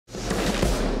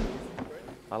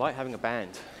I like having a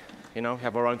band, you know,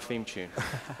 have our own theme tune.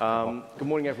 Good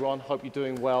morning, everyone. Hope you're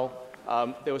doing well.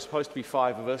 There was supposed to be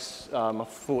 5 of us.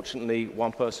 Unfortunately,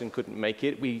 one person couldn't make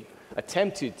it. We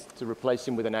attempted to replace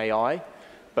him with an AI,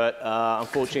 but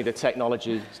unfortunately, the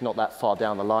technology is not that far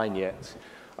down the line yet.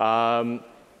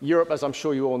 Europe, as I'm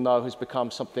sure you all know, has become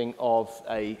something of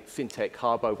a fintech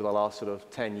hub over the last sort of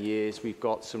 10 years. We've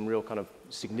got some real kind of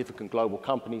significant global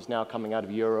companies now coming out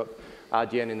of Europe.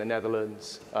 Adyen in the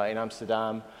Netherlands, in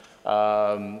Amsterdam,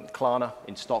 Klarna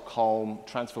in Stockholm,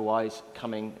 TransferWise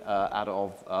coming out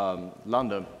of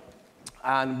London.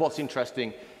 And what's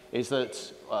interesting is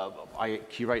that I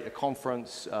curate a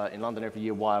conference in London every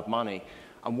year, Wired Money.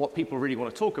 And what people really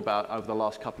want to talk about over the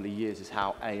last couple of years is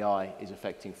how AI is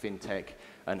affecting fintech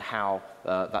and how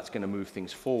that's going to move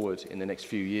things forward in the next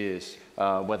few years,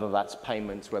 whether that's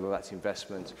payments, whether that's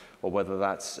investment, or whether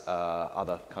that's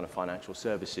other kind of financial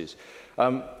services.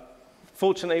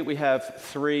 Fortunately, we have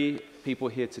 3 people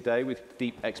here today with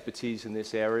deep expertise in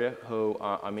this area who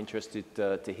I'm interested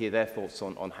to hear their thoughts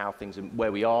on how things and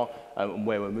where we are and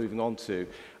where we're moving on to.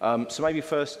 So maybe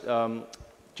first,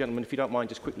 gentlemen, if you don't mind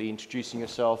just quickly introducing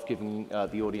yourself, giving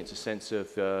the audience a sense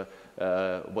of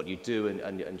what you do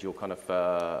and your kind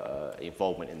of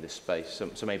involvement in this space.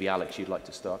 So maybe Alex, you'd like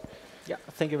to start. Yeah,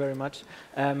 thank you very much.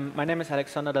 My name is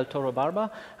Alexander del Toro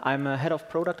Barba. I'm head of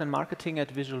product and marketing at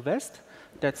Visual West.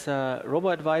 That's a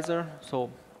robo-advisor,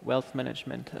 so wealth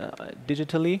management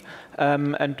digitally.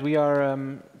 And we are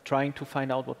trying to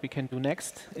find out what we can do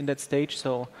next in that stage.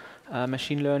 So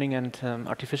machine learning and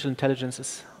artificial intelligence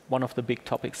is one of the big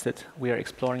topics that we are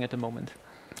exploring at the moment.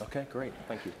 Okay, great.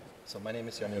 Thank you. So my name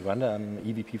is J.Leogrande. I'm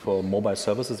EVP for mobile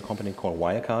services, a company called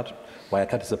Wirecard.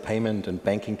 Wirecard is a payment and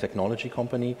banking technology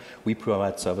company. We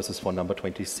provide services for number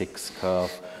 26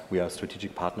 Curve. We are a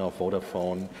strategic partner of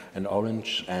Vodafone and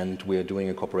Orange, and we are doing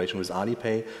a cooperation with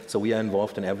Alipay. So we are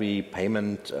involved in every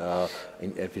payment,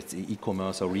 if it's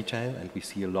e-commerce or retail, and we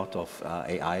see a lot of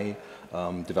AI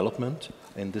development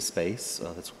in this space.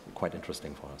 That's quite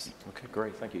interesting for us. Okay,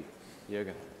 great. Thank you.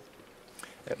 Jürgen.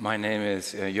 My name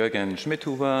is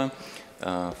J.Schmidhuber.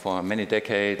 For many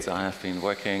decades, I have been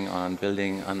working on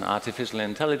building an artificial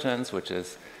intelligence which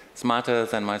is smarter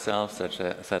than myself, such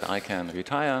that I can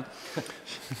retire.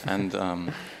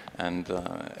 And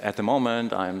at the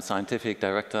moment, I'm scientific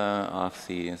director of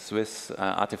the Swiss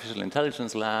Artificial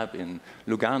Intelligence Lab in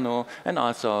Lugano, and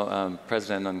also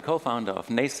president and co-founder of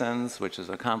Nascence, which is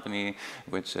a company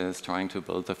which is trying to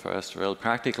build the first real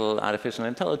practical artificial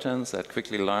intelligence that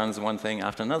quickly learns one thing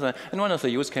after another. And one of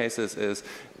the use cases is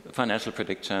financial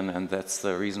prediction, and that's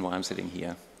the reason why I'm sitting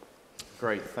here.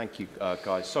 Great, thank you,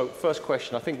 guys. So first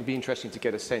question, I think it would be interesting to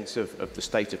get a sense of the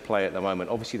state of play at the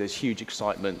moment. Obviously, there's huge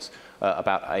excitement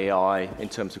about AI in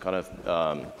terms of kind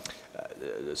of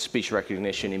speech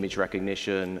recognition, image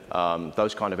recognition,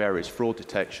 those kind of areas, fraud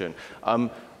detection.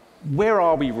 Where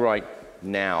are we right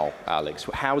now, Alex?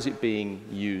 How is it being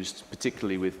used,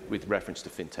 particularly with reference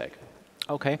to fintech?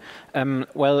 Okay.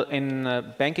 Well, in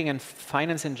banking and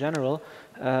finance in general,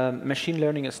 machine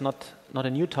learning is not a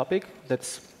new topic.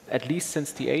 That's at least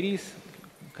since the 80s,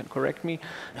 you can correct me.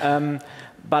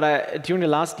 But during the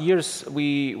last years,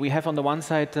 we have on the one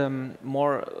side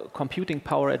more computing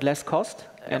power at less cost,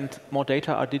 and more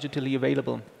data are digitally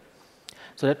available.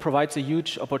 So that provides a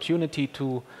huge opportunity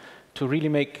to really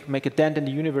make a dent in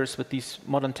the universe with these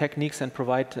modern techniques and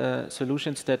provide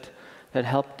solutions that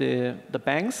help the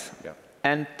banks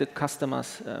and the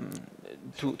customers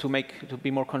to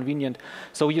be more convenient.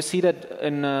 So you see that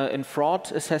in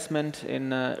fraud assessment,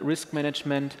 in risk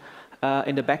management,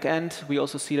 in the back end. We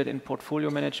also see that in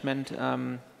portfolio management,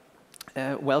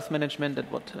 wealth management,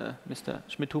 that what Mr.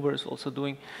 Schmidhuber is also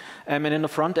doing. And in the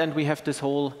front end, we have this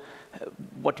whole,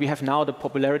 what we have now, the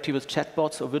popularity with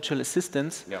chatbots or virtual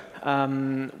assistants,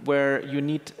 where you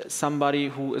need somebody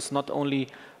who is not only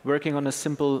working on a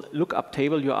simple lookup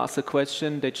table. You ask a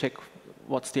question, they check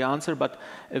what's the answer, but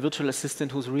a virtual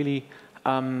assistant who's really,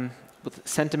 with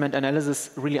sentiment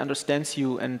analysis, really understands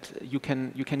you, and you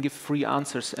can give free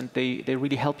answers, and they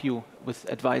really help you with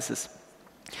advices.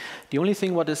 The only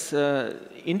thing what is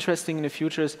interesting in the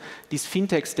future is these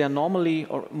fintechs, they are normally,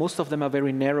 or most of them are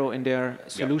very narrow in their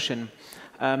solution.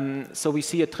 So we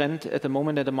see a trend at the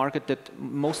moment at the market that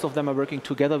most of them are working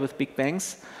together with big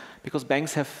banks, because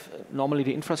banks have normally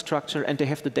the infrastructure and they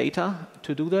have the data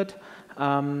to do that.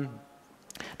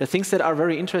 The things that are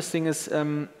very interesting is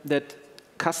that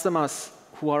customers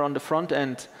who are on the front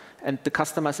end, and the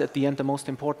customers at the end, the most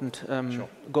important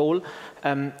goal,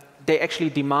 they actually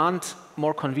demand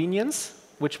more convenience,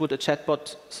 which would a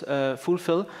chatbot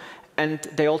fulfill, and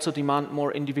they also demand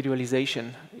more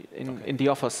individualization. in the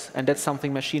offers, and that's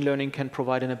something machine learning can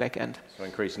provide in the back end. So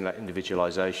increasing that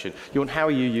individualization. Jorn, how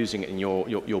are you using it in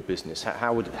your business?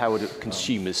 How would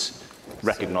consumers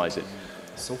recognize it?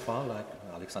 So far, like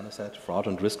Alexander said, fraud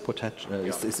and risk protection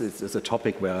is a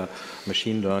topic where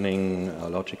machine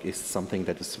learning logic is something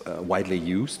that is widely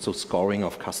used, so scoring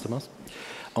of customers.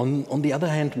 On the other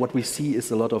hand, what we see is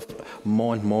a lot of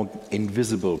more and more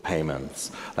invisible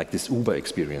payments, like this Uber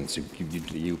experience.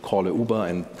 You call an Uber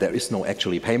and there is no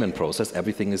actually payment process.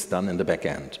 Everything is done in the back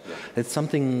end. It's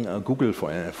something Google,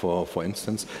 for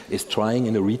instance, is trying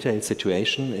in a retail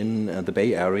situation in the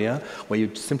Bay Area, where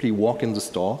you simply walk in the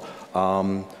store,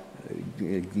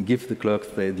 give the clerk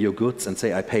your goods and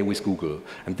say, I pay with Google.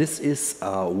 And this is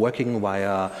working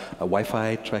via a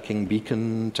Wi-Fi tracking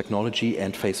beacon technology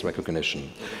and face recognition.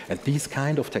 And these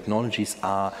kind of technologies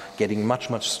are getting much,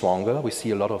 much stronger. We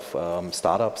see a lot of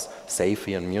startups. Safe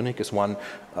here in Munich is one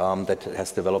that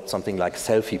has developed something like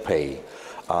selfie pay.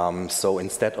 So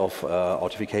instead of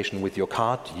authentication with your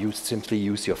card, you simply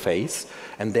use your face.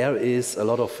 And there is a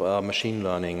lot of machine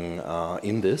learning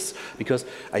in this, because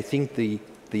I think the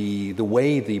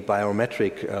way the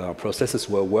biometric processes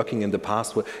were working in the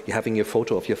past, where you're having a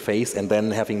photo of your face and then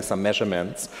having some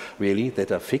measurements, really,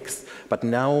 that are fixed. But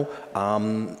now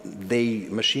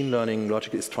machine learning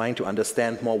logic is trying to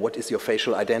understand more what is your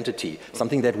facial identity,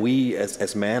 something that we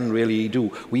as men really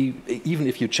do. Even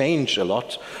if you change a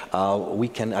lot, we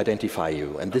can identify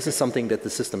you. And this is something that the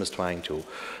system is trying to.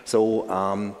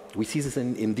 So we see this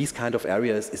in these kind of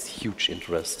areas is huge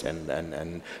interest,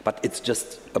 but it's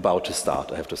just about to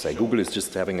start, I have to say. Google is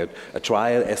just having a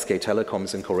trial. SK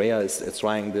Telecoms in Korea is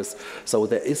trying this. So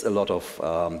there is a lot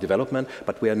of development,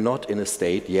 but we are not in a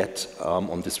state yet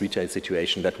on this retail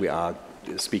situation that we are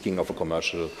speaking of a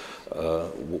commercial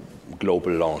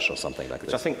global launch or something like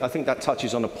this. I think that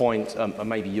touches on a point,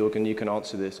 maybe Jürgen, you can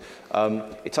answer this.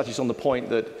 It touches on the point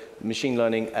that machine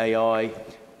learning, AI,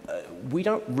 we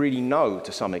don't really know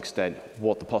to some extent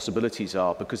what the possibilities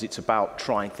are, because it's about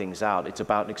trying things out. It's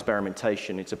about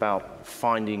experimentation. It's about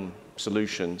finding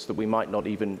solutions that we might not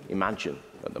even imagine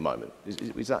at the moment.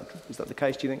 Is that the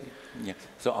case, do you think? Yeah.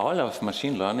 So all of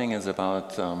machine learning is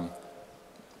about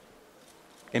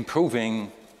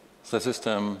improving the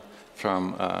system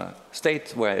from a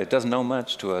state where it doesn't know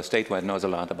much to a state where it knows a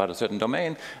lot about a certain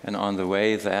domain, and on the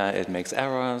way there it makes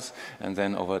errors, and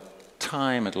then over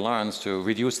time it learns to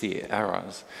reduce the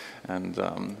errors. And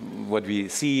what we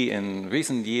see in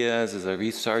recent years is a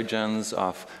resurgence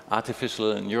of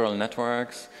artificial neural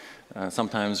networks,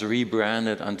 sometimes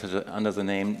rebranded under the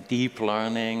name deep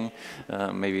learning.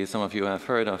 Maybe some of you have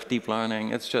heard of deep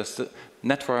learning. It's just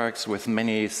networks with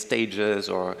many stages,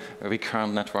 or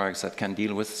recurrent networks that can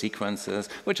deal with sequences,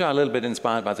 which are a little bit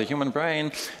inspired by the human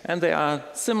brain. And they are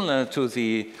similar to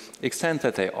the extent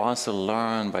that they also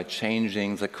learn by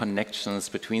changing the connections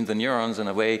between the neurons in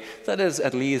a way that is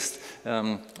at least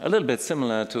a little bit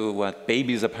similar to what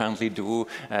babies apparently do,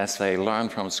 as they learn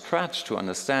from scratch to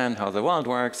understand how the world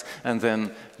works and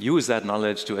then use that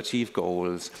knowledge to achieve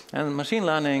goals. And machine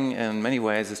learning in many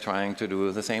ways is trying to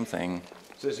do the same thing.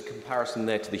 So there's a comparison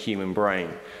there to the human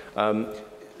brain.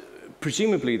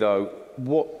 Presumably, though,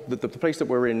 the place that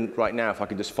we're in right now, if I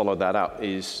could just follow that up,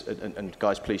 is, and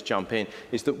guys, please jump in,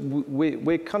 is that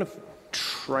we're kind of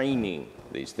training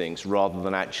these things rather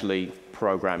than actually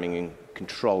programming and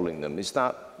controlling them. Is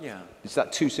that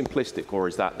too simplistic, or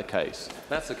is that the case?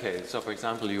 That's the case. So, for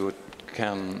example, you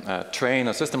can train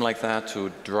a system like that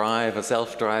to drive a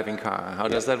self-driving car. How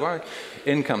does that work?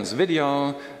 In comes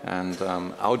video, and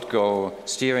out go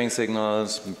steering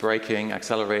signals, braking,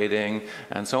 accelerating,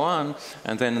 and so on.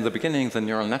 And then in the beginning, the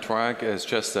neural network is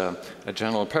just a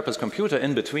general purpose computer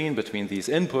in between these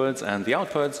inputs and the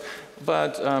outputs.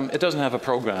 But it doesn't have a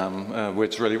program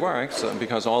which really works,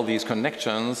 because all these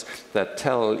connections that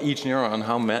tell each neuron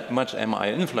how much am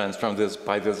I influenced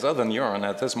by this other neuron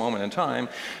at this moment in time,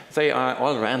 they are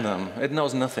all random. It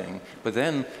knows nothing. But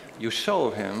then you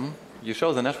show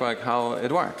the network how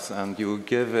it works, and you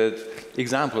give it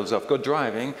examples of good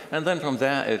driving, and then from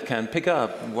there it can pick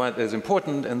up what is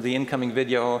important in the incoming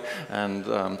video and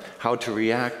how to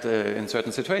react in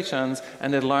certain situations,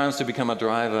 and it learns to become a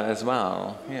driver as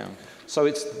well. Yeah. So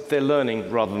they're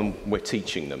learning rather than we're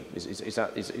teaching them. Is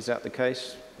that the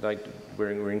case? Like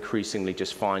we're increasingly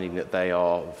just finding that they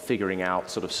are figuring out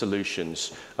sort of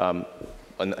solutions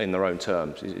in their own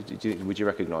terms. Would you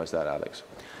recognize that, Alex?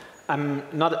 I'm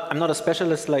not a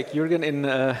specialist like Jürgen in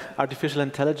artificial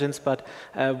intelligence, but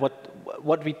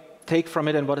what we take from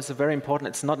it and what is very important,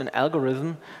 it's not an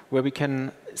algorithm where we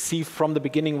can see from the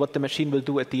beginning what the machine will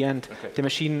do at the end. Okay. The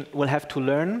machine will have to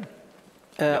learn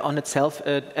on itself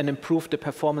and improve the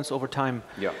performance over time.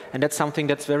 Yeah. And that's something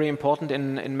that's very important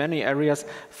in many areas.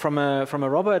 From a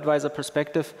robo-advisor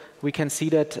perspective, we can see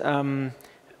that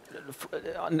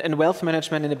in wealth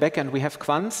management in the back end, we have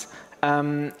quants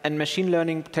and machine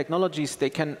learning technologies. They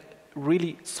can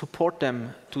really support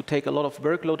them to take a lot of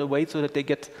workload away so that they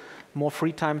get more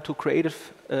free time to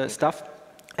creative stuff.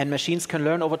 And machines can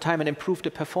learn over time and improve the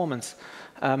performance.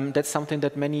 That's something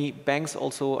that many banks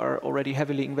also are already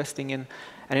heavily investing in.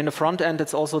 And in the front end,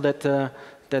 it's also that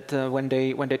when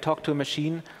they talk to a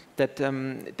machine, that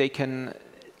they can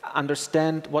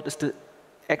understand what is the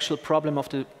actual problem of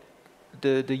the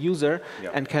user,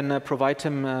 and can provide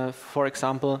him, for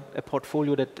example, a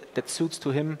portfolio that suits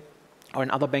to him, or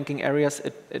in other banking areas,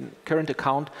 a current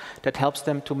account that helps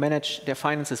them to manage their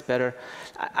finances better.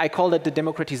 I call that the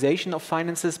democratization of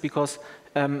finances, because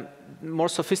more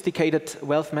sophisticated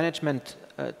wealth management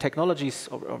technologies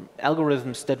or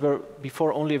algorithms that were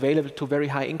before only available to very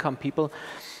high income people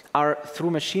are,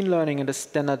 through machine learning and the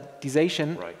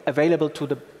standardization, available to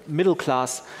the middle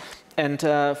class. And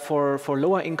for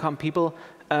lower income people,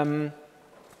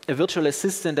 a virtual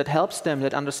assistant that helps them,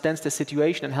 that understands the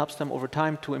situation and helps them over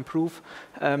time to improve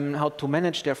how to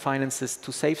manage their finances,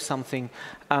 to save something.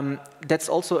 That's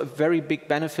also a very big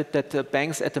benefit that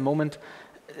banks at the moment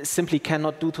simply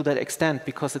cannot do to that extent,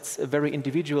 because it's a very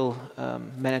individual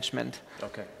management.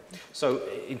 Okay. So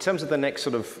in terms of the next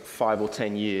sort of 5 or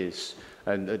 10 years,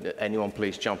 and anyone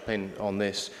please jump in on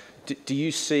this, do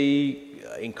you see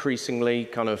increasingly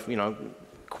kind of,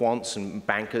 quants and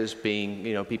bankers being,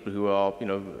 people who are,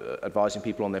 advising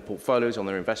people on their portfolios, on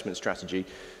their investment strategy?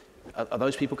 Are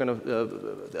those people going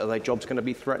to, are their jobs going to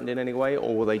be threatened in any way,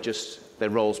 or will they just, their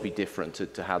roles be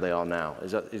different to how they are now?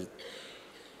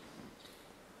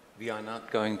 We are not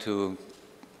going to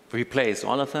replace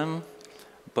all of them,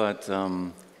 but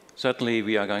certainly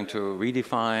we are going to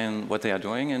redefine what they are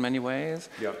doing in many ways,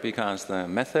 because the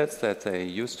methods that they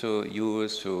used to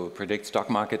use to predict stock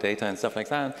market data and stuff like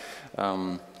that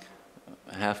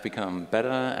have become better,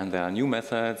 and there are new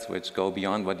methods which go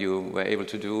beyond what you were able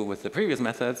to do with the previous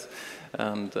methods.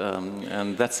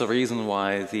 And that's the reason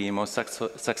why the most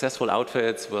successful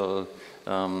outfits will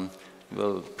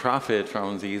profit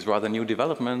from these rather new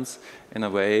developments in a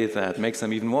way that makes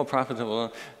them even more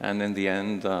profitable, and in the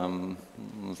end,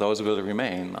 those will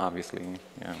remain, obviously.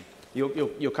 Yeah.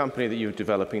 Your company that you're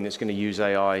developing that's going to use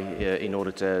AI in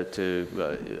order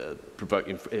to provoke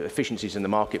efficiencies in the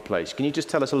marketplace, can you just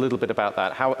tell us a little bit about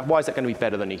that? Why is that going to be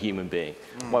better than a human being?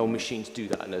 Why will machines do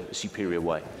that in a superior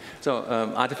way? So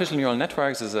artificial neural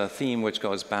networks is a theme which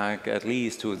goes back at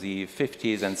least to the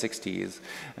 50s and 60s.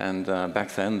 And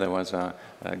back then there was a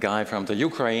guy from the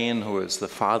Ukraine who is the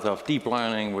father of deep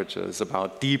learning, which is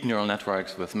about deep neural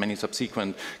networks with many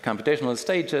subsequent computational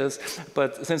stages.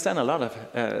 But since then a lot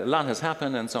has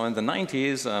happened, and so in the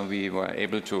 90s we were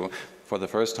able to, for the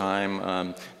first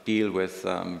time, deal with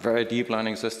very deep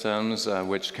learning systems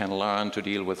which can learn to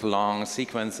deal with long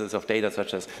sequences of data,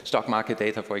 such as stock market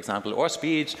data, for example, or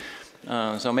speech.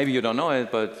 So maybe you don't know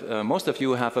it, but most of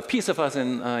you have a piece of us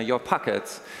in your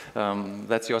pockets.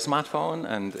 That's your smartphone,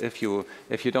 and if you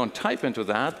don't type into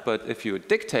that, but if you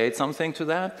dictate something to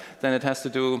that, then it has to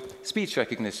do speech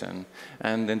recognition.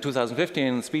 And in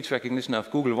 2015, speech recognition of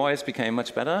Google Voice became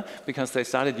much better, because they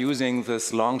started using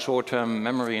this long short-term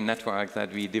memory network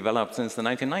that we developed since the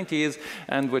 1990s,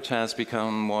 and which has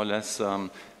become more or less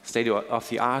state of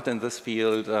the art in this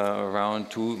field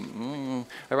around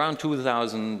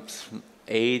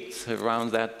 2008,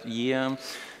 around that year.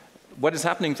 What is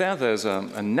happening there? There's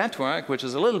a network which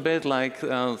is a little bit like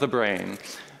the brain,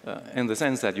 in the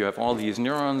sense that you have all these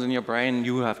neurons in your brain.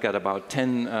 You have got about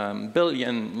 10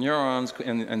 billion neurons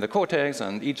in the cortex,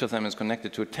 and each of them is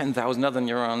connected to 10,000 other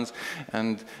neurons,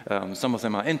 and some of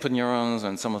them are input neurons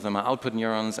and some of them are output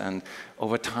neurons, and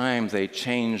over time they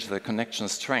change the connection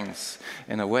strengths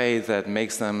in a way that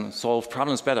makes them solve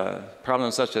problems better,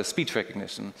 problems such as speech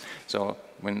recognition. So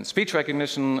when speech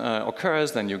recognition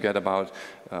occurs, then you get about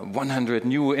 100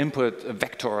 new input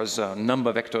vectors,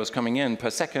 number vectors coming in per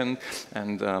second,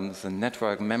 and the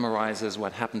network memorizes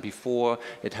what happened before.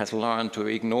 It has learned to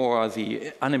ignore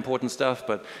the unimportant stuff,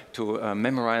 but to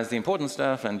memorize the important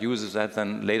stuff, and uses that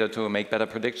then later to make better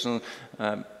predictions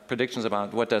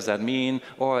about what does that mean,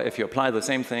 or if you apply the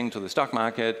same thing to the stock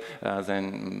market,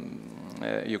 then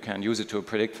you can use it to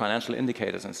predict financial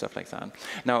indicators and stuff like that.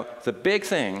 Now, the big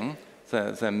thing,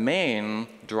 the main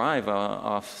driver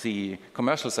of the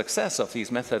commercial success of these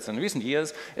methods in recent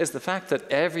years is the fact that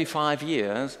every 5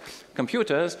 years,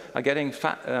 computers are getting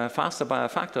faster by a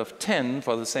factor of 10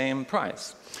 for the same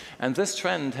price. And this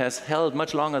trend has held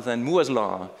much longer than Moore's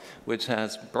law, which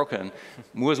has broken.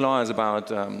 Moore's law is about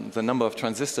the number of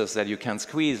transistors that you can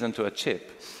squeeze into a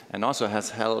chip, and also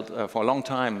has held for a long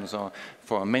time. So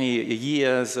for many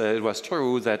years, it was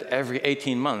true that every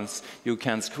 18 months, you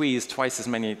can squeeze twice as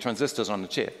many transistors on the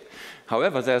chip.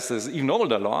 However, there's this even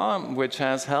older law, which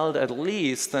has held at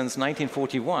least since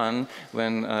 1941,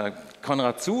 when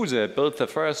Konrad Zuse built the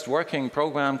first working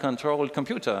program-controlled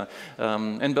computer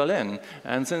in Berlin.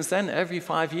 And since then, every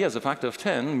 5 years, a factor of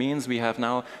 10 means we have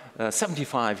now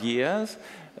 75 years,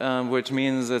 which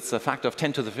means it's a factor of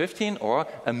 10 to the 15, or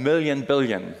a million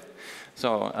billion.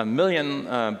 So a million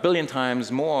billion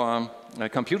times more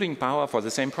computing power for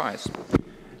the same price.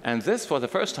 And this, for the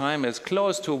first time, is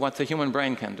close to what the human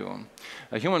brain can do.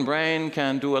 A human brain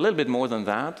can do a little bit more than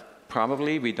that.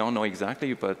 Probably, we don't know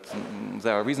exactly, but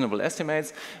there are reasonable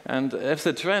estimates. And if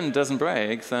the trend doesn't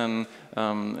break, then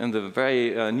in the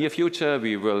very near future,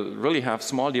 we will really have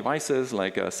small devices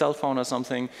like a cell phone or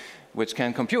something, which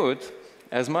can compute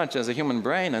as much as a human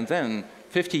brain. And then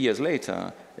 50 years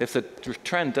later, if the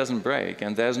trend doesn't break,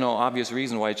 and there's no obvious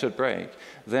reason why it should break,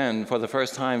 then for the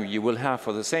first time you will have,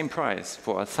 for the same price,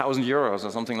 for 1,000 euros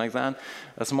or something like that,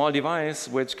 a small device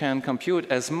which can compute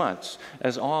as much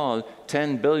as all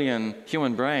 10 billion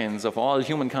human brains of all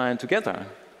humankind together.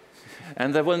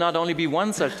 And there will not only be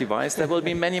one such device, there will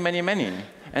be many, many, many.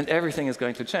 And everything is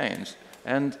going to change.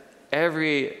 And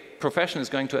every profession is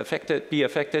going to be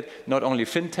affected, not only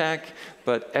fintech,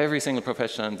 but every single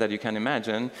profession that you can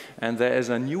imagine. And there is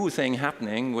a new thing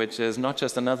happening, which is not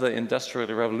just another industrial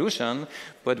revolution,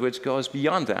 but which goes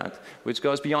beyond that, which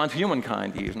goes beyond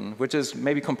humankind even, which is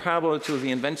maybe comparable to the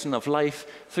invention of life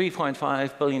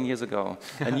 3.5 billion years ago.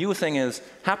 A new thing is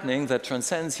happening that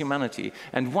transcends humanity.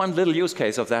 And one little use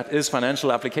case of that is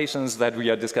financial applications that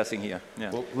we are discussing here. Yeah.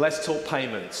 Well, let's talk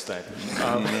payments then.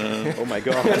 Oh my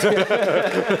God.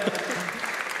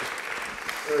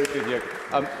 Very good, yeah.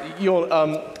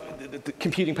 The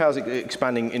computing power is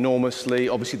expanding enormously.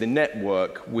 Obviously, the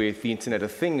network with the Internet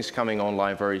of Things coming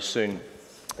online very soon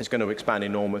is going to expand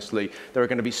enormously. There are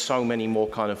going to be so many more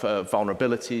kind of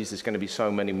vulnerabilities. There's going to be so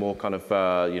many more kind of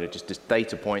just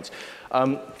data points.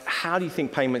 How do you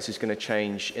think payments is going to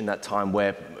change in that time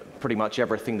where pretty much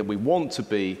everything that we want to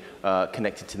be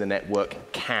connected to the network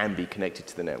can be connected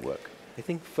to the network? I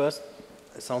think first,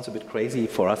 it sounds a bit crazy.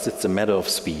 For us, it's a matter of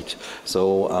speed.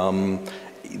 So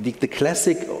the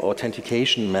classic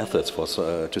authentication methods,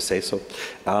 to say so,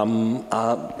 are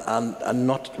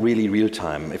not really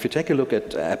real-time. If you take a look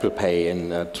at Apple Pay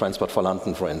in Transport for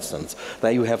London, for instance,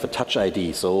 there you have a touch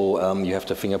ID, so you have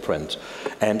the fingerprint.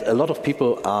 And a lot of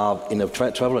people are in a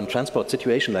travel and transport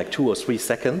situation, like 2 or 3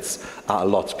 seconds, are a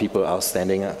lot. People are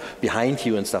standing behind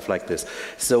you and stuff like this.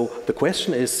 So the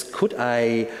question is, could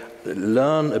I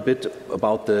learn a bit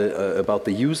about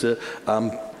the user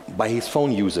by his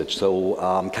phone usage? So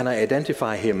can I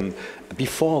identify him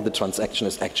before the transaction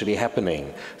is actually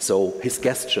happening? So his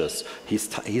gestures,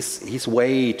 his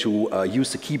way to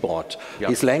use the keyboard, yep.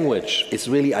 His language is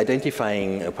really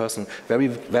identifying a person very,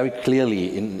 very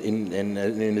clearly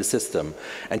in the system.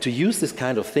 And to use this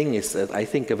kind of thing is, I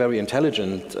think, a very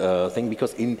intelligent thing,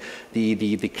 because in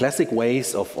the classic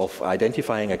ways of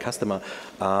identifying a customer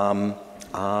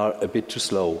are a bit too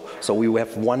slow. So we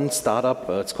have one startup,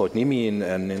 it's called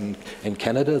NIMI in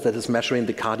Canada, that is measuring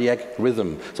the cardiac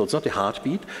rhythm. So it's not the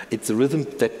heartbeat, it's the rhythm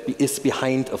that is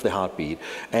behind of the heartbeat.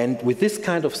 And with this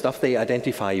kind of stuff, they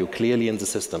identify you clearly in the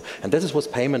system. And this is what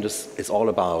payment is all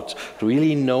about, to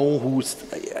really know who's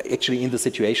actually in the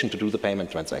situation to do the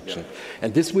payment transaction. Yeah.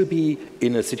 And this will be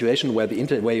in a situation where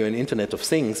you're in Internet of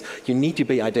Things, you need to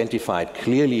be identified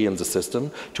clearly in the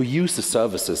system to use the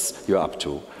services you're up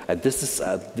to. And this is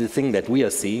the thing that we are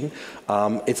seeing.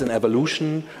 It's an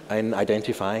evolution in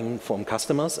identifying from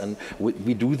customers, and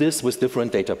we do this with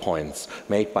different data points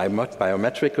made by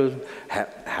biometrical,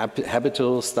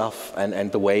 habitual stuff,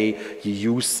 and the way you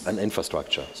use an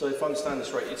infrastructure. So if I understand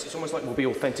this right, it's almost like we'll be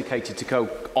authenticated to go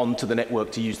onto the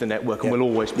network, to use the network, and we'll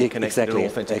always be connected and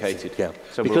authenticated. Yeah.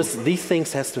 So because these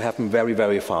things has to happen very,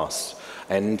 very fast.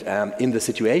 And in the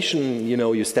situation,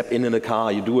 you step in a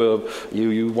car,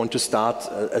 you want to start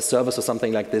a service or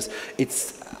something like this.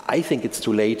 I think it's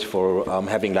too late for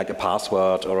having like a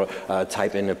password or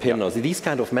type in a PIN. Yeah. Or these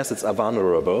kind of methods are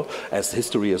vulnerable, as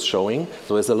history is showing.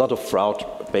 So there's a lot of fraud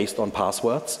based on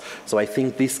passwords. So I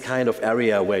think this kind of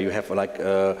area where you have like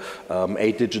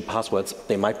 8-digit passwords,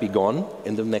 they might be gone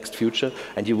in the next future,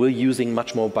 and you will be using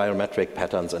much more biometric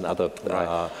patterns and other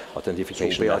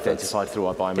authentication so we'll be methods. Identified through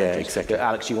our biometrics. Yeah, exactly.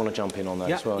 Alex, you want to jump in on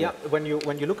that as well? Yeah. When you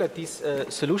look at these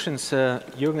solutions,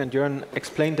 Jürgen and Jörn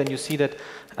explained, then you see that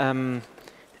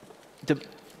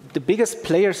the biggest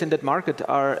players in that market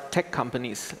are tech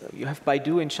companies. You have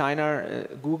Baidu in China,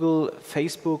 Google,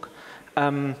 Facebook.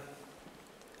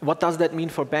 What does that mean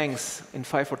for banks in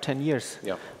 5 or 10 years?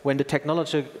 Yeah. When the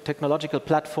technological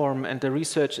platform and the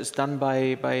research is done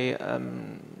by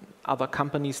other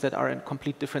companies that are in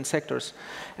complete different sectors.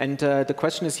 And the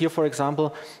question is here, for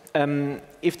example,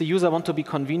 if the user want to be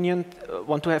convenient,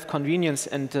 want to have convenience,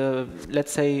 and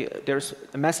let's say there's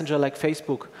a messenger like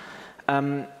Facebook,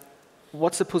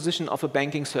 what's the position of a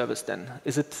banking service then?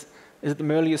 Is it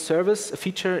merely a service, a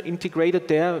feature integrated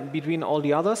there between all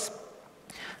the others?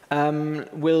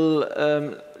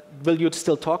 Will you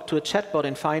still talk to a chatbot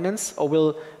in finance, or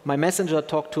will my messenger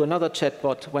talk to another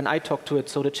chatbot when I talk to it?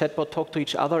 So the chatbot talk to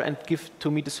each other and give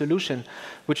to me the solution,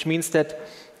 which means that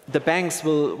the banks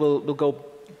will go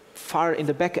far in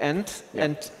the back end,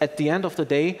 and at the end of the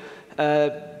day,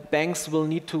 banks will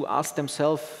need to ask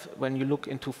themselves, when you look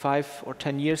into 5 or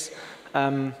 10 years,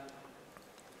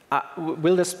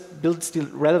 will this build still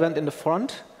relevant in the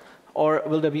front? Or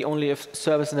will there be only a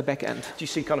service in the back end? Do you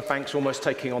see kind of banks almost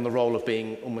taking on the role of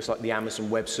being almost like the Amazon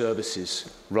Web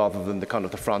Services rather than the kind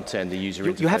of the front end, the user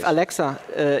interface? You have Alexa.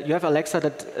 You have Alexa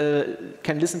that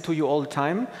can listen to you all the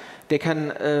time. They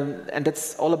can, and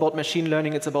that's all about machine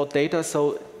learning. It's about data,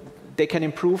 so they can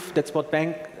improve. That's what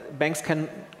banks can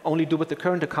only do with the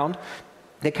current account.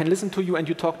 They can listen to you, and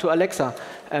you talk to Alexa.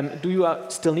 Do you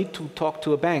still need to talk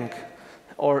to a bank?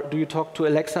 Or do you talk to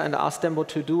Alexa and ask them what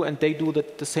to do, and they do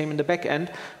the same in the back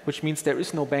end, which means there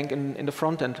is no bank in the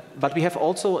front end. But we have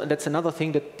also, and that's another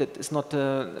thing that is not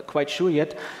quite sure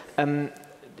yet,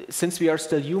 since we are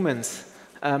still humans,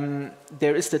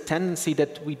 there is the tendency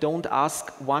that we don't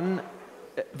ask one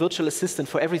virtual assistant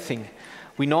for everything.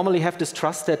 We normally have this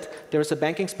trust that there is a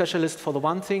banking specialist for the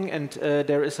one thing, and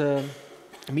there is a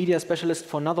media specialist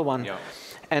for another one. Yeah.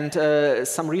 And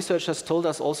some researchers told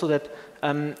us also that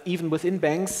even within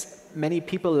banks, many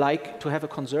people like to have a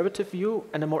conservative view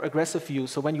and a more aggressive view.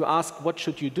 So when you ask, what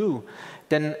should you do?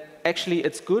 Then actually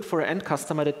it's good for an end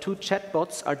customer that 2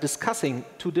 chatbots are discussing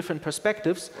 2 different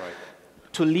perspectives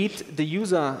to lead the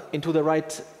user into the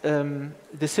right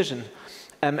decision.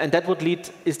 And that would lead,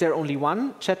 is there only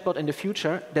one chatbot in the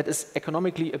future that is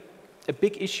economically a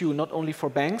big issue, not only for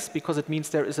banks, because it means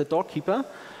there is a doorkeeper,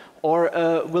 or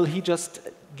will he just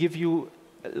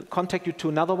contact you to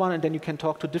another one, and then you can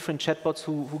talk to different chatbots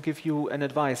who give you an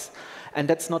advice? And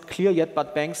that's not clear yet,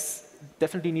 but banks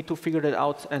definitely need to figure that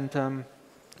out and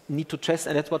need to test,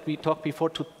 and that's what we talked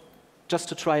before, just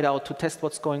to try it out, to test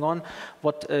what's going on,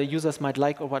 what users might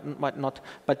like or what might not.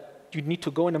 But you need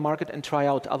to go in the market and try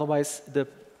out, otherwise the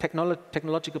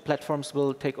technological platforms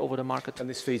will take over the market. And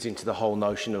this feeds into the whole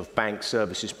notion of bank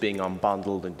services being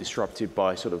unbundled and disrupted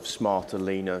by sort of smarter,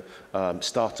 leaner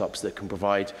startups that can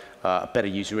provide a better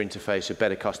user interface, a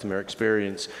better customer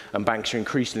experience. And banks are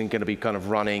increasingly going to be kind of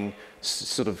running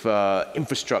sort of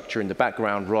infrastructure in the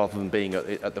background rather than being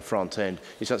at the front end.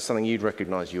 Is that something you'd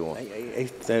recognize, you on?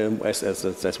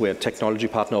 As we're a technology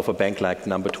partner of a bank like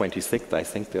number 26, I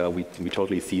think we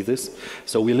totally see this.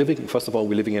 So we're living, first of all,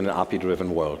 we're living in an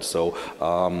API-driven world. So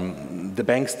the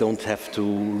banks don't have to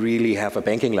really have a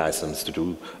banking license to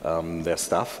do their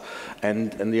stuff.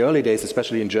 And in the early days,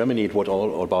 especially in Germany, it was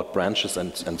all about branches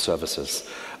and services.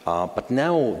 But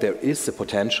now there is the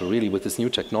potential, really, with these new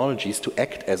technologies, to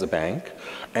act as a bank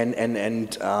and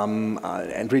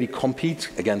really compete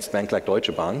against banks like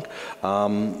Deutsche Bank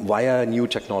via new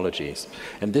technologies.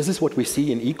 And this is what we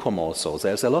see in e-commerce. So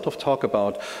there's a lot of talk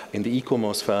about in the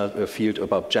e-commerce field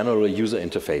about general user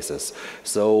interfaces.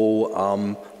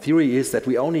 So theory is that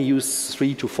we only use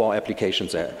 3 to 4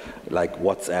 applications like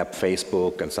WhatsApp,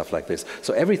 Facebook, and stuff like this.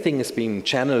 So everything is being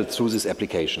channeled through this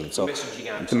application. So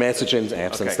the messaging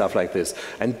apps and stuff like this.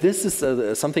 And this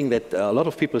is something that a lot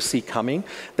of people see coming,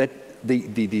 that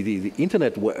the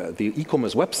internet, the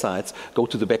e-commerce websites go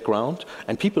to the background,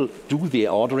 and people do the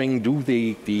ordering, do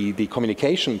the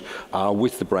communication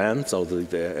with the brands or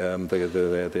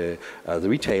the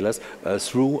retailers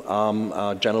through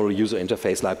general user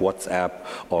interface like WhatsApp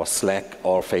or Slack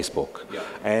or Facebook. Yeah.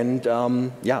 And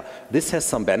this has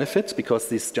some benefits because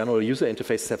these general user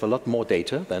interfaces have a lot more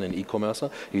data than in e-commerce.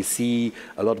 You see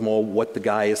a lot more what the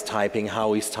guy is typing,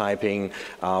 how he's typing,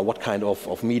 what kind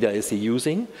of media is he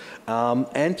using.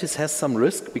 And this has some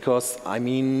risk because, I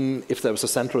mean, if there was a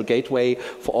central gateway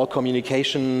for all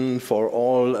communication, for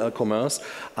all commerce,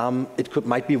 it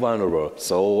might be vulnerable.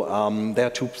 So there are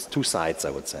two sides, I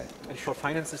would say. And for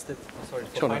finances,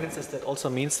 that also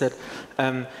means that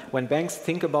when banks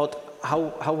think about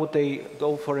how would they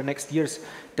go for the next years,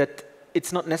 that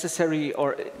it's not necessary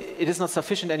or it is not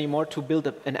sufficient anymore to build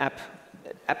an app.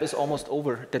 app is almost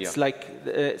over. That's like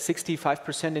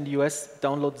 65% in the US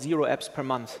download 0 apps per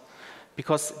month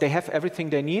because they have everything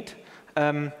they need.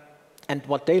 And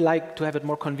what they like to have it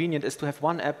more convenient is to have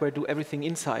one app where do everything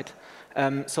inside.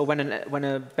 So when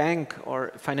a bank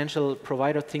or financial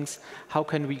provider thinks, how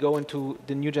can we go into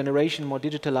the new generation more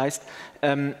digitalized,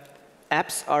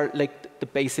 apps are like the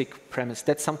basic premise.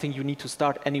 That's something you need to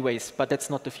start anyways, but that's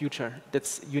not the future.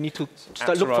 You need to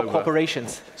start look for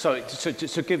corporations. So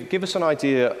give us an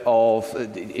idea of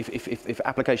if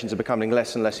applications are becoming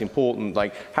less and less important,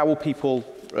 like how will people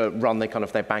run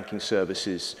their banking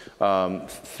services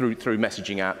through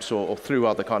messaging apps or through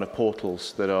other kind of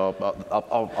portals that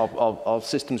are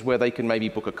systems where they can maybe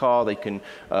book a car, they can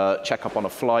check up on a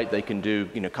flight, they can do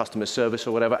customer service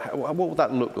or whatever. What will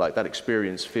that look like? That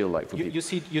experience feel like for people?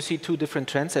 You see two different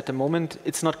trends at the moment.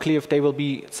 It's not clear if they will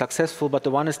be successful, but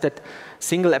the one is that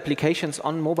single applications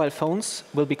on mobile phones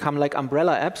will become like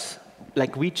umbrella apps,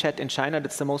 like WeChat in China.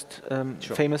 That's the most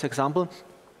famous example.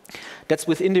 That's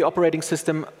within the operating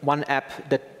system, one app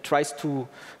that tries to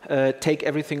take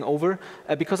everything over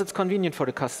because it's convenient for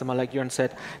the customer, like Jörn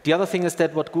said. The other thing is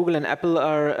that what Google and Apple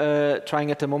are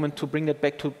trying at the moment to bring that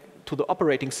back to the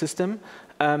operating system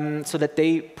so that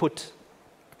they put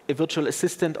a virtual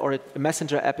assistant or a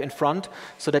messenger app in front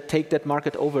so that take that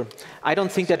market over. I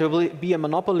don't think that there will be a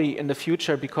monopoly in the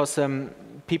future because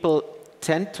people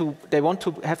they want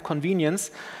to have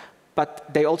convenience,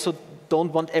 but they also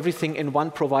don't want everything in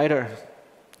one provider.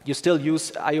 You still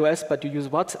use iOS, but you use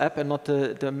WhatsApp and not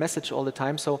the message all the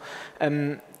time. So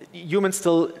humans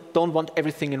still don't want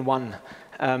everything in one.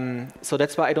 So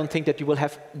that's why I don't think that you will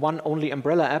have one only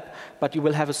umbrella app, but you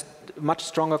will have a much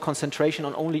stronger concentration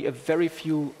on only a very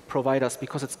few providers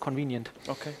because it's convenient.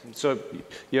 Okay. So,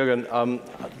 Jürgen,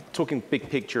 talking big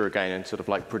picture again and sort of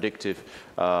like predictive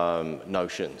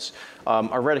notions.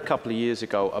 I read a couple of years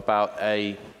ago about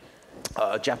a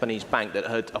Japanese bank that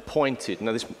had appointed,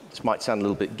 now this might sound a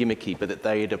little bit gimmicky, but that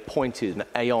they had appointed an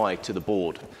AI to the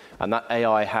board, and that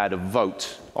AI had a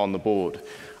vote on the board.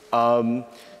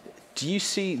 Do you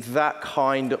see that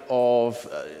kind of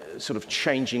sort of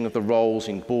changing of the roles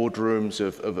in boardrooms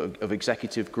of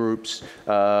executive groups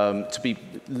to be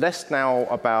less now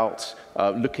about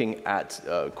looking at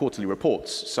quarterly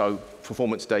reports, so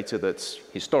performance data that's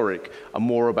historic, and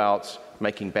more about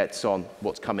making bets on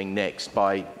what's coming next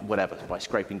by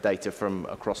scraping data from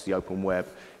across the open web?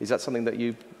 Is that something that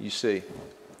you see?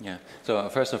 Yeah. So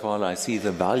first of all, I see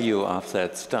the value of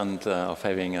that stunt of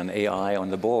having an AI on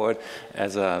the board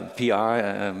as a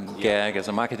PR gag, as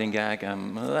a marketing gag.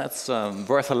 That's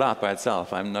worth a lot by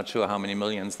itself. I'm not sure how many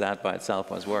millions that by itself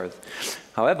was worth.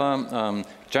 However,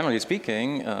 generally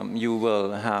speaking, you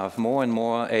will have more and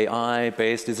more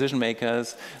AI-based decision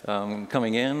makers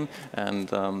coming in, and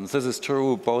this is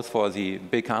true both for the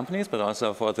big companies, but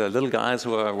also for the little guys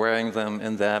who are wearing them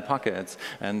in their pockets.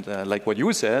 And like what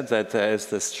you said, that there is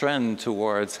this trend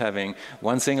towards having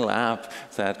one single app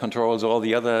that controls all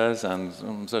the others,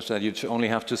 and such that you only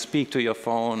have to speak to your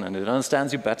phone, and it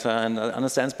understands you better, and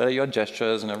understands better your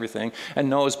gestures and everything, and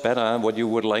knows better what you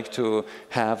would like to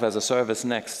have as a service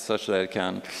next, such that it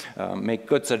can make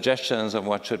good suggestions of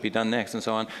what should be done next and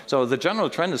so on. So the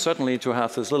general trend is certainly to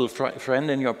have this little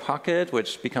friend in your pocket,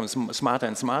 which becomes smarter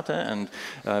and smarter and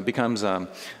becomes a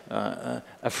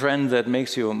friend that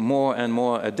makes you more and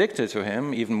more addicted to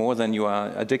him, even more than you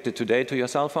are addicted today to your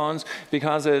cell phones,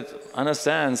 because it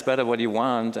understands better what you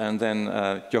want, and then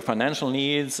your financial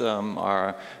needs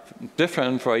are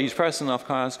different for each person, of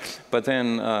course, but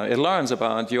then it learns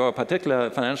about your particular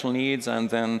financial needs and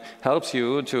then helps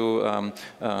you to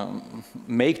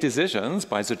make decisions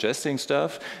by suggesting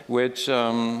stuff which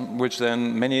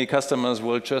then many customers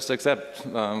will just accept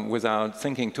without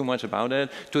thinking too much about it,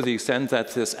 to the extent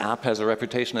that this app has a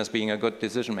reputation as being a good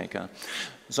decision maker.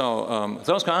 So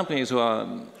those companies who are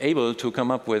able to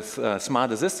come up with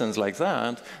smart assistants like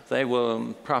that, they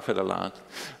will profit a lot.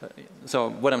 So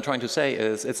what I'm trying to say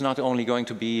is it's not only going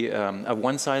to be a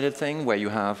one-sided thing where you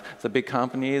have the big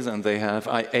companies and they have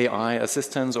AI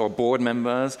assistants or board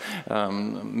members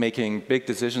making big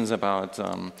decisions about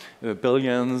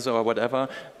billions or whatever,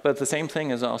 but the same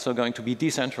thing is also going to be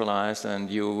decentralized, and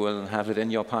you will have it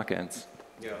in your pockets.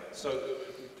 Yeah. So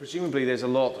presumably there's a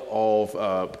lot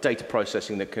of data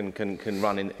processing that can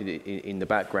run in the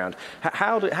background.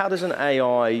 How does an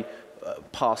AI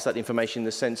pass that information in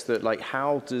the sense that, like,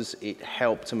 how does it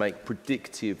help to make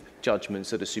predictive judgments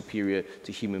that are superior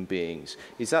to human beings?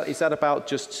 Is that about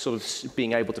just sort of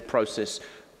being able to process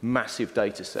massive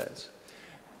data sets?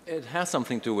 It has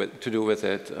something to do with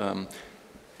it.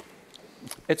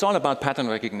 It's all about pattern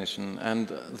recognition, and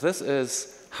this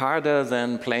is harder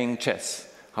than playing chess.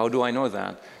 How do I know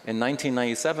that? In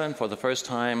 1997, for the first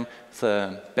time,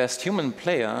 the best human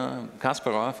player,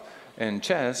 Kasparov, in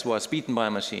chess was beaten by a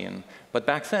machine. But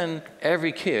back then,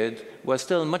 every kid was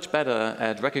still much better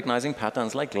at recognizing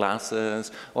patterns like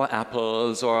glasses or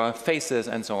apples or faces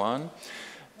and so on.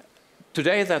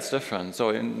 Today, that's different. So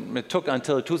it took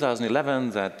until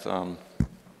 2011 that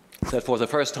for the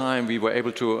first time we were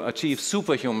able to achieve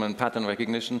superhuman pattern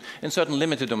recognition in certain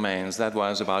limited domains. That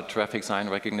was about traffic sign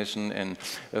recognition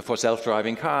for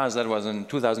self-driving cars. That was in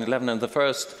 2011, and the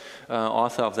first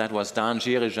author of that was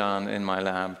J.Leogrande in my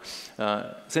lab.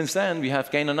 Since then, we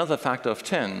have gained another factor of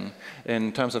 10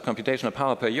 in terms of computational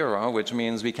power per euro, which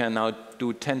means we can now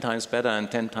do 10 times better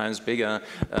and 10 times bigger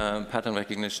pattern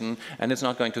recognition, and it's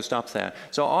not going to stop there.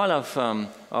 So all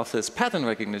of this pattern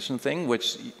recognition thing,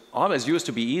 which always used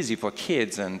to be easy for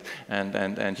kids and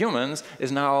humans,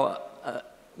 is now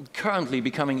currently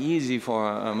becoming easy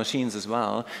for machines as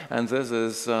well, and this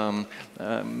is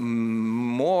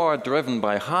more driven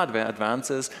by hardware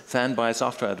advances than by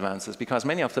software advances, because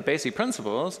many of the basic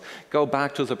principles go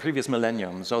back to the previous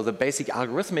millennium. So the basic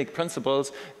algorithmic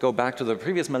principles go back to the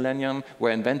previous millennium,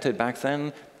 were invented back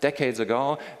then, decades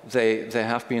ago. There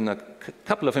have been a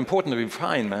couple of important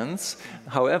refinements.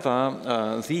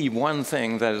 However, the one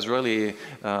thing that is really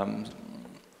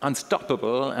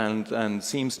unstoppable and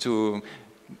seems to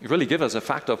really give us a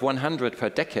factor of 100 per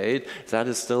decade, that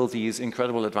is still these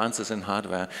incredible advances in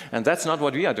hardware. And that's not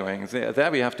what we are doing.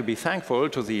 There we have to be thankful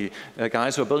to the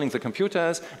guys who are building the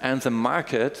computers and the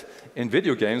market in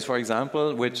video games, for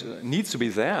example, which needs to be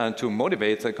there to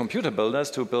motivate the computer builders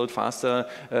to build faster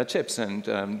chips and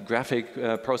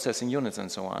graphic processing units and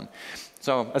so on.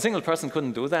 So a single person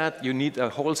couldn't do that. You need a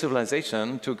whole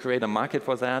civilization to create a market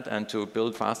for that and to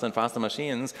build faster and faster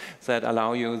machines that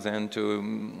allow you then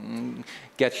to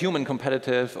get human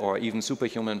competitive or even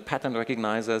superhuman pattern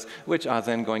recognizers, which are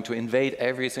then going to invade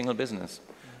every single business.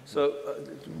 So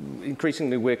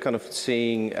increasingly we're kind of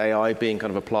seeing AI being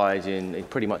kind of applied in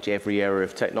pretty much every area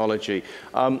of technology.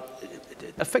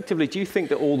 Effectively, do you think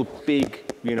that all the big,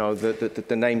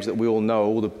 the names that we all know,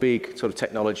 all the big sort of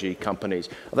technology companies,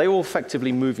 are they all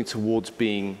effectively moving towards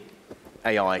being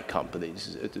AI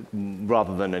companies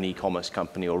rather than an e-commerce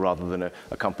company or rather than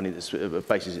a company that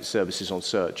bases its services on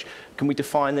search? Can we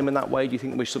define them in that way? Do you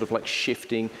think we're sort of like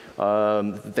shifting,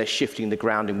 they're shifting the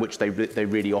ground in which they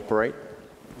really operate?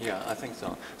 Yeah, I think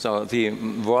so. So the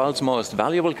world's most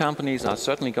valuable companies are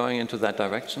certainly going into that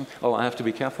direction. Oh, I have to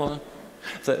be careful.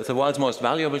 The world's most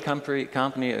valuable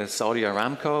company is Saudi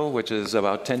Aramco, which is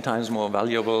about 10 times more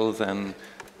valuable than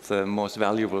the most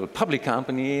valuable public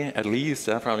company, at least,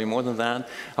 probably more than that.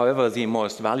 However, the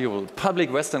most valuable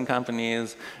public Western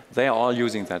companies, they are all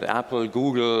using that. Apple,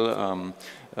 Google,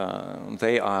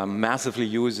 they are massively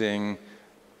using,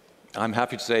 I'm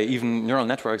happy to say, even neural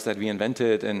networks that we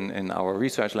invented in our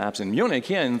research labs in Munich,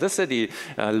 here in this city.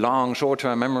 Long,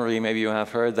 short-term memory, maybe you have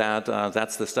heard that.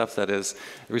 That's the stuff that is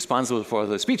responsible for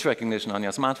the speech recognition on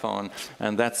your smartphone.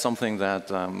 And that's something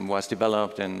that was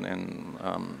developed in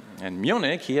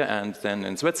Munich here and then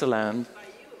in Switzerland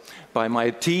by my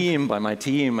team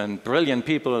and brilliant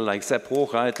people like Sepp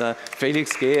Hochreiter,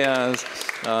 Felix Geers,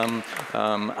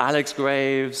 Alex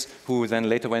Graves, who then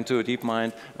later went to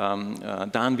DeepMind,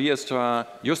 Dan Wierstra,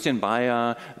 Justin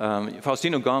Bayer,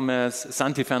 Faustino Gomez,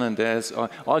 Santi Fernandez,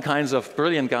 all kinds of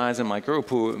brilliant guys in my group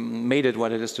who made it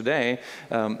what it is today.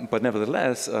 But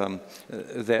nevertheless,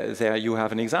 there you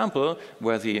have an example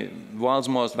where the world's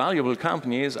most valuable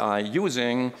companies are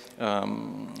using,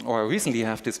 or recently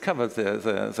have discovered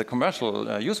the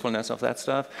commercial usefulness of that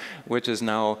stuff, which is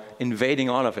now invading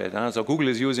all of it. So Google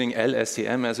is using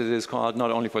LSTM, as it is called, not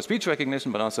only for speech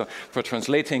recognition, but also for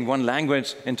translating one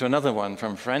language into another one,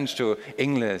 from French to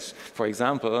English, for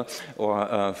example,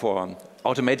 or for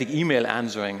automatic email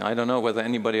answering. I don't know whether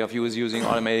anybody of you is using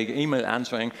automatic email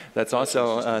answering. That's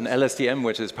also an LSTM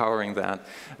which is powering that.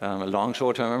 Long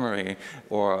short-term memory,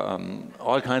 or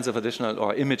all kinds of additional,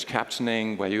 or image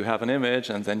captioning, where you have an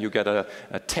image and then you get a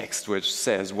text which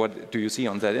says, what do you see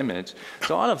on that image?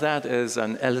 So all of that is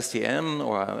an LSTM,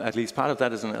 or at least part of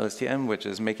that is an LSTM, which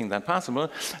is making that possible.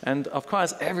 And of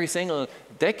course, every single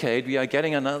decade we are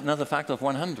getting another factor of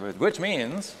 100, which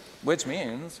means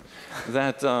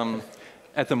that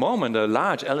at the moment, a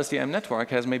large LSTM network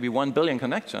has maybe 1 billion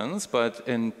connections, but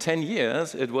in 10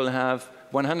 years, it will have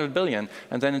 100 billion.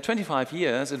 And then in 25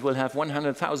 years, it will have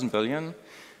 100,000 billion.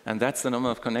 And that's the number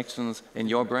of connections in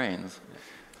your brains.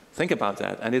 think about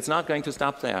that, and it's not going to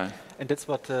stop there. And that's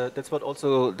what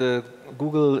also the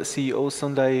Google CEO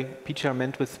Sundar Pichai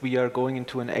meant with we are going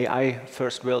into an AI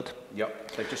first world.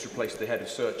 Yep, they've just replaced the head of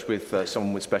search with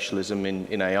someone with specialism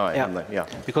in AI, haven't they? Yeah.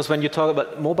 Because when you talk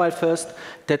about mobile first,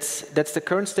 that's the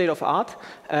current state of art.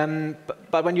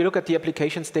 But when you look at the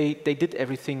applications, they did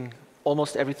everything,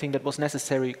 almost everything that was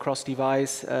necessary,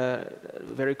 cross-device,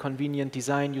 very convenient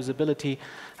design, usability.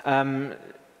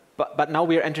 But now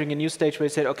we are entering a new stage where you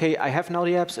say, okay, I have now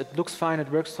the apps, it looks fine,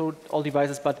 it works through all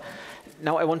devices, but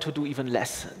now I want to do even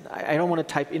less. I don't want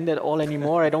to type in that all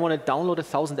anymore. I don't want to download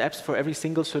 1,000 apps for every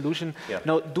single solution. Yeah.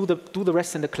 No, do the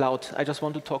rest in the cloud. I just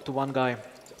want to talk to one guy.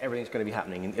 Everything's going to be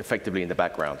happening effectively in the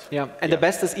background. Yeah, and the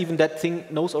best is even that thing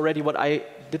knows already what I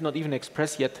did not even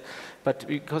express yet, but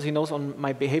because he knows on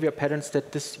my behavior patterns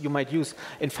that this you might use.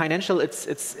 In financial,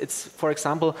 it's for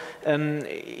example,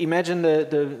 imagine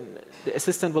the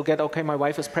assistant will get, okay, my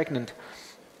wife is pregnant.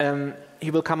 He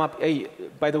will come up, hey,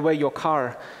 by the way, your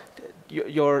car,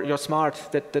 you're smart,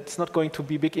 that's not going to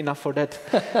be big enough for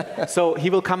that. So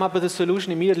he will come up with a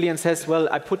solution immediately and says, well,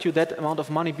 I put you that amount of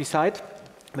money beside,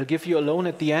 we'll give you a loan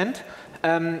at the end,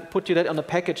 put you that on a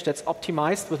package that's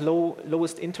optimized with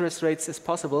lowest interest rates as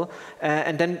possible,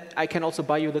 and then I can also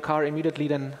buy you the car immediately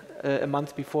then a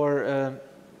month before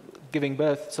giving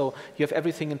birth. So you have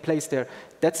everything in place there.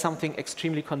 That's something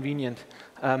extremely convenient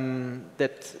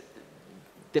that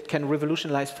can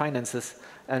revolutionize finances.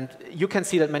 And you can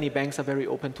see that many banks are very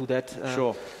open to that.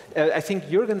 Sure. I think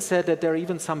Jürgen said that there are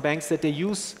even some banks that they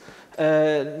use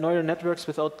neural networks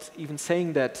without even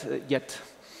saying that yet.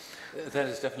 That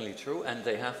is definitely true, and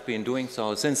they have been doing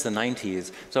so since the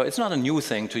 90s. So it's not a new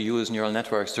thing to use neural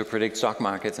networks to predict stock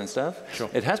markets and stuff. Sure.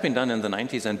 It has been done in the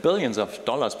 90s, and billions of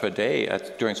dollars per day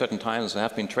during certain times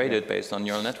have been traded based on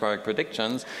neural network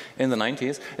predictions in the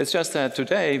 90s. It's just that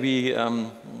today we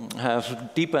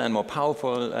have deeper and more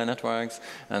powerful networks,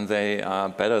 and they are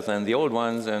better than the old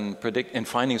ones in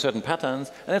finding certain patterns,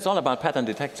 and it's all about pattern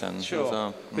detection. Sure.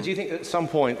 So, but do you think at some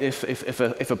point,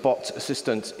 if a bot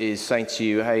assistant is saying to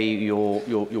you, hey, your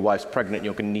wife's pregnant,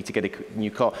 you're going to need to get a new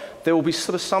car, there will be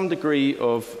sort of some degree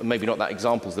of, maybe not that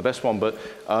example is the best one, but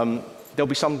there'll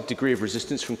be some degree of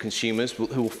resistance from consumers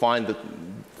who will find that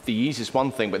the ease is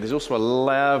one thing, but there's also a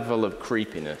level of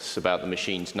creepiness about the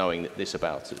machines knowing this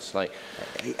about us. Like,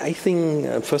 I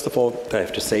think, first of all, I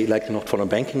have to say, like, not from a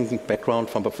banking background,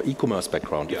 from an e-commerce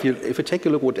background. Yeah. If you take a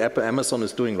look at what Amazon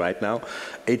is doing right now,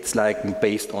 it's like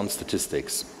based on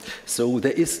statistics. So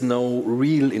there is no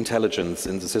real intelligence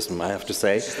in the system, I have to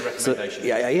say. This is the recommendation. So,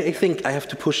 yeah, I think I have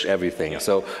to push everything. Yeah.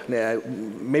 So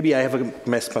maybe I have a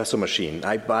Nespresso machine.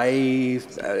 I buy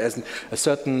a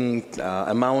certain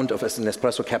amount of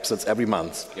Nespresso capsules every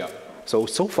month. Yeah. So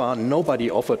far,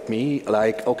 nobody offered me,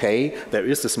 like, okay, there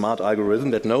is a smart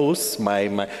algorithm that knows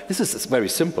this is very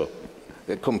simple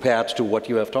compared to what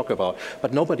you have talked about.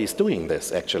 But nobody's doing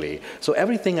this, actually. So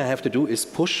everything I have to do is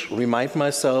push, remind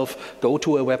myself, go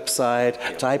to a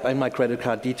website, type in my credit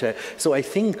card detail. So I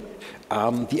think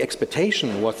the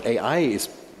expectation what AI is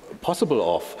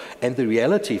possible of, and the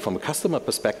reality from a customer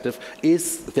perspective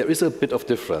is there is a bit of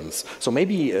difference. So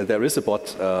maybe there is a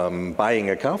bot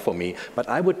buying a car for me, but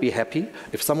I would be happy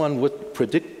if someone would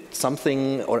predict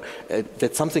something, or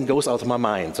that something goes out of my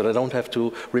mind, so that I don't have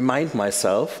to remind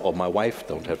myself, or my wife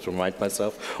don't have to remind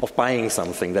myself of buying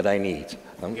something that I need.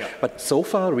 Yeah. But so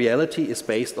far, reality is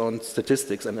based on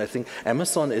statistics, and I think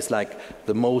Amazon is like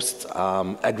the most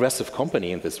aggressive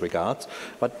company in this regard.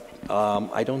 But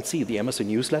I don't see the Amazon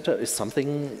newsletter is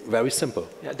something very simple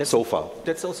so far.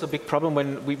 That's also a big problem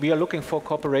when we are looking for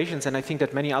corporations, and I think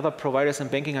that many other providers in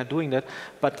banking are doing that.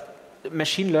 But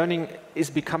machine learning is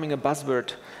becoming a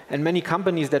buzzword, and many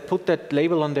companies that put that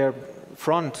label on their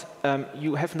front,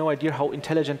 you have no idea how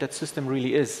intelligent that system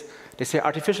really is. They say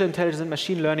artificial intelligence and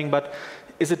machine learning, but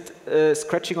is it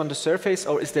scratching on the surface,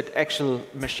 or is that actual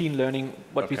machine learning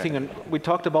what we think? And we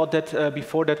talked about that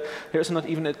before, that there's not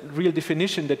even a real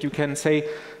definition that you can say,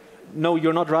 no,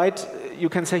 you're not right. You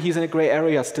can say he's in a gray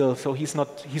area still, so he's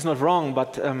not wrong,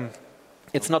 but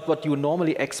it's not what you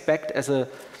normally expect as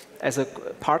a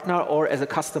partner or as a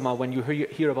customer when you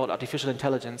hear about artificial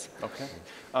intelligence. Okay.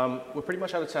 We're pretty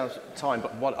much out of time,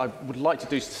 but what I would like to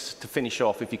do is to finish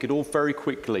off, if you could all very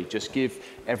quickly just give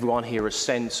everyone here a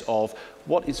sense of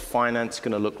what is finance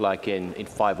going to look like in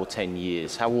 5 or 10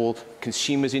 years? How will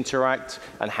consumers interact,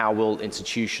 and how will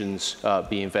institutions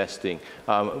be investing?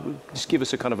 Just give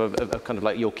us a kind of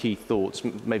like your key thoughts.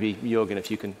 Maybe Jürgen, if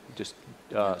you can just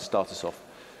start us off.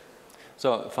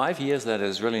 So 5 years, that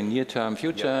is really near-term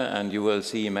future, and you will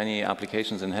see many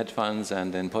applications in hedge funds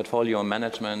and in portfolio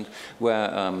management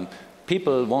where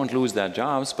people won't lose their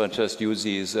jobs, but just use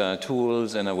these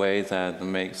tools in a way that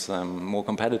makes them more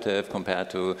competitive compared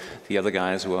to the other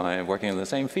guys who are working in the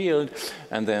same field.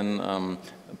 And then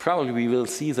probably we will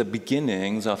see the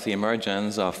beginnings of the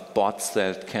emergence of bots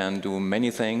that can do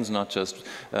many things, not just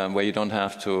where you don't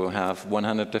have to have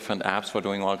 100 different apps for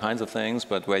doing all kinds of things,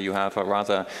 but where you have a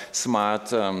rather smart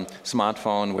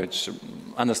smartphone which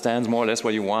understands more or less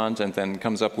what you want and then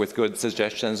comes up with good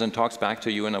suggestions and talks back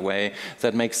to you in a way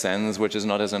that makes sense, which is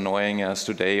not as annoying as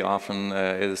today often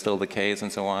is still the case,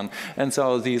 and so on. And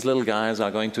so these little guys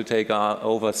are going to take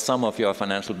over some of your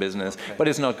financial business, but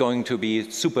it's not going to be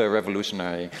super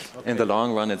revolutionary. In the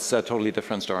long run, it's a totally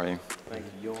different story. Thank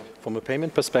you. From a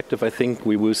payment perspective, I think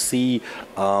we will see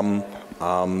the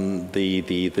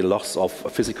loss of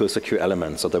physical secure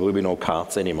elements, so there will be no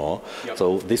cards anymore. Yep.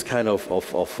 So this kind of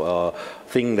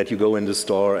thing that you go in the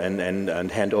store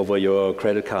and hand over your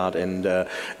credit card, and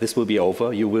this will be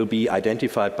over. You will be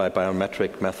identified by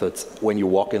biometric methods when you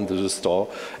walk into the store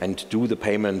and do the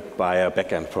payment via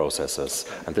back-end processes.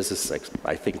 And this is,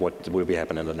 I think, what will be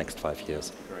happening in the next 5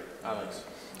 years. Great. Alex.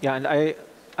 Yeah, and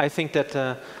I think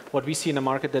that what we see in the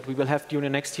market that we will have during the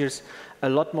next years a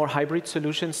lot more hybrid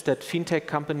solutions that fintech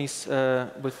companies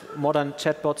with modern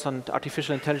chatbots and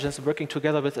artificial intelligence working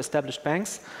together with established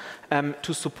banks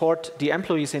to support the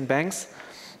employees in banks.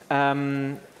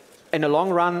 In the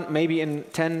long run, maybe in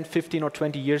 10, 15 or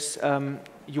 20 years,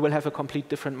 you will have a complete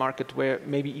different market where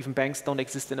maybe even banks don't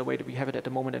exist in a way that we have it at the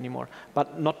moment anymore,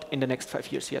 but not in the next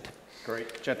 5 years yet.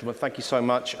 Great. Gentlemen, thank you so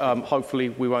much. Hopefully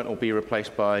we won't all be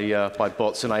replaced by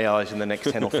bots and AIs in the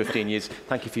next 10 or 15 years.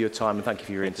 Thank you for your time and thank you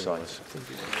for your insights. Thank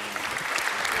you.